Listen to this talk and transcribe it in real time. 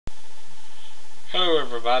Hello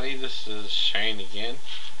everybody, this is Shane again.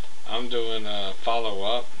 I'm doing a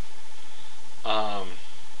follow-up. Now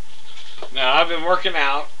I've been working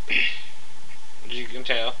out, as you can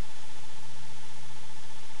tell.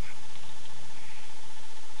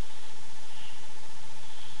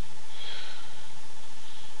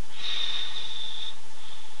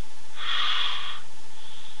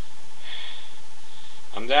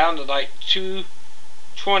 I'm down to like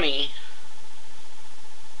 220.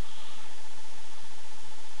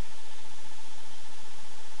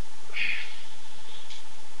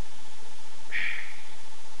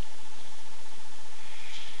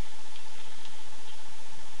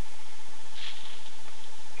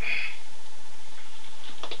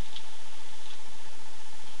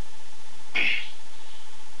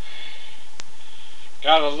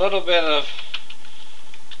 Got a little bit of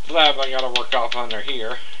flab I gotta work off under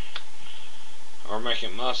here, or make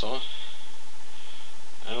it muscle,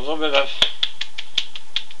 and a little bit of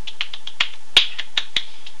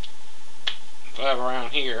flab around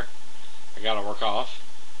here I gotta work off.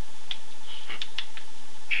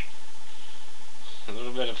 A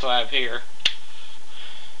little bit of flab here.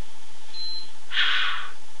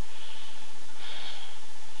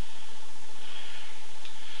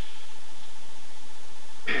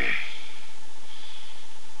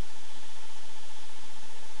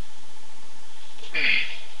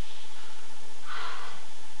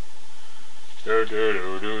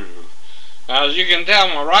 Now, as you can tell,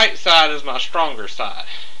 my right side is my stronger side.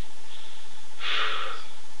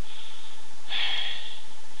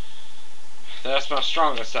 That's my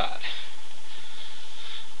strongest side.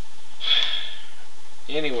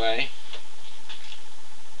 Anyway,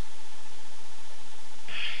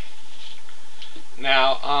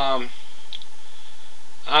 now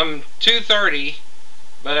I'm 230,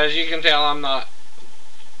 but as you can tell,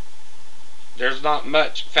 there's not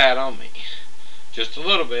much fat on me. Just a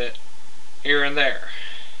little bit here and there.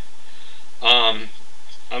 I'm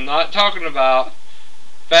not talking about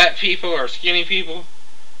fat people or skinny people.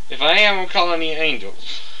 If I am, I'm calling you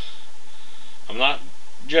angels. I'm not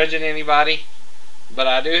judging anybody, but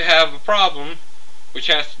I do have a problem which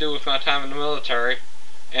has to do with my time in the military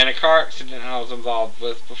and a car accident I was involved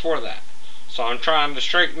with before that. So I'm trying to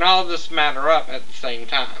straighten all this matter up at the same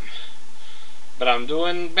time. But I'm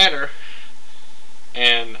doing better,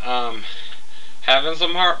 and having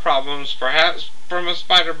some heart problems, perhaps from a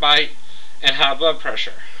spider bite and high blood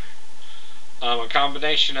pressure. A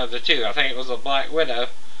combination of the two. I think it was a black widow.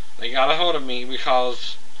 They got a hold of me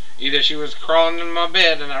because either she was crawling in my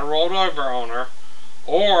bed and I rolled over on her,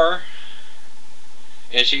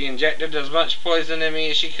 and she injected as much poison in me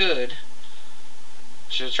as she could.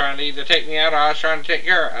 She was trying to either take me out or I was trying to take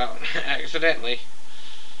her out accidentally.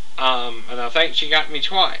 And I think she got me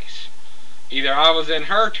twice. Either I was in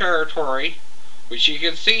her territory, which she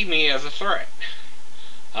could see me as a threat.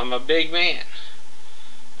 I'm a big man.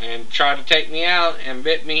 And tried to take me out and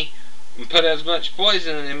bit me and put as much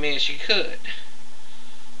poison in me as she could.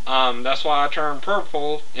 That's why I turned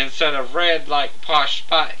purple instead of red like Posh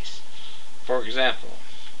Spice, for example.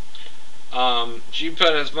 She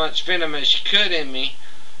put as much venom as she could in me,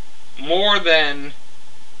 more than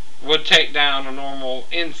would take down a normal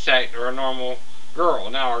insect or a normal girl.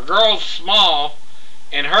 Now, a girl's small,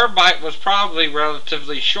 and her bite was probably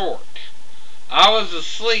relatively short. I was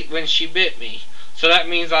asleep when she bit me, so that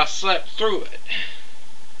means I slept through it.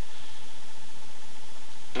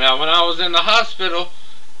 Now, when I was in the hospital,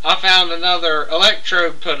 I found another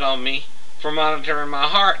electrode put on me for monitoring my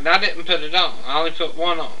heart, and I didn't put it on. I only put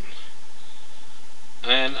one on.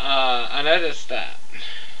 And I noticed that.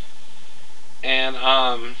 And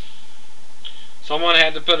someone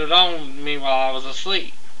had to put it on me while I was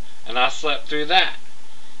asleep, and I slept through that.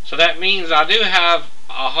 So that means I do have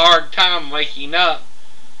a hard time waking up,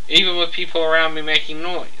 even with people around me making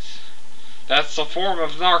noise. That's a form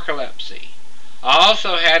of narcolepsy. I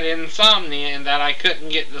also had insomnia in that I couldn't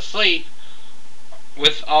get to sleep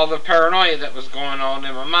with all the paranoia that was going on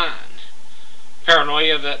in my mind.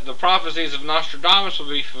 Paranoia that the prophecies of Nostradamus would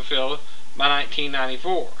be fulfilled by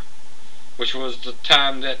 1994, which was the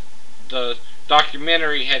time that the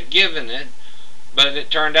documentary had given it, but it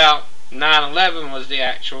turned out 9/11 was the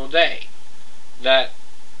actual day that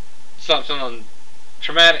something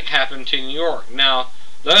traumatic happened to New York. Now,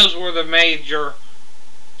 those were the major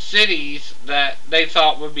cities that they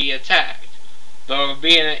thought would be attacked. Though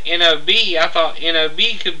being an NOB, I thought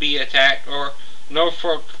NOB could be attacked, or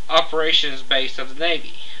Norfolk Operations Base of the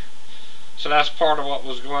Navy. So that's part of what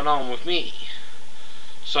was going on with me.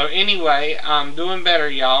 So anyway, I'm doing better,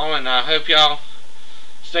 y'all, and I hope y'all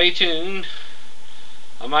stay tuned.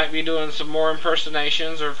 I might be doing some more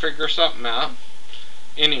impersonations or figure something out.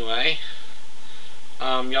 Anyway,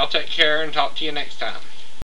 y'all take care and talk to you next time.